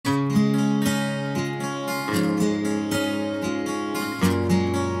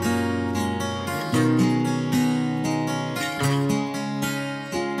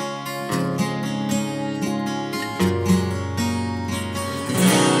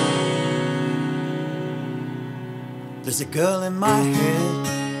There's a girl in my head.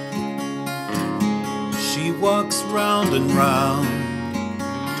 She walks round and round,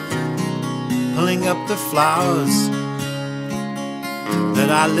 pulling up the flowers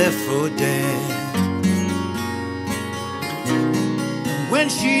that I left for dead. When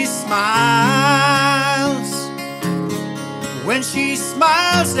she smiles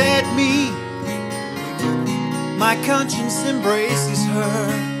at me, my conscience embraces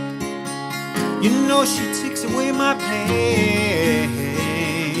her. You know she takes away my pain.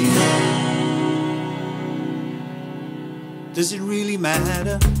 Does it really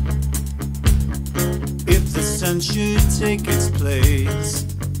matter if the sun should take its place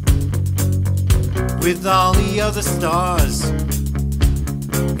with all the other stars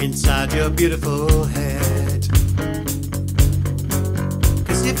inside your beautiful head?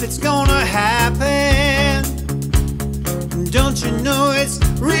 'Cause if it's gonna happen, don't you know it's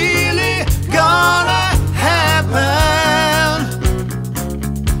really gonna happen?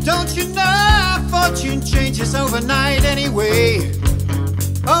 Don't you know fortune changes overnight anyway?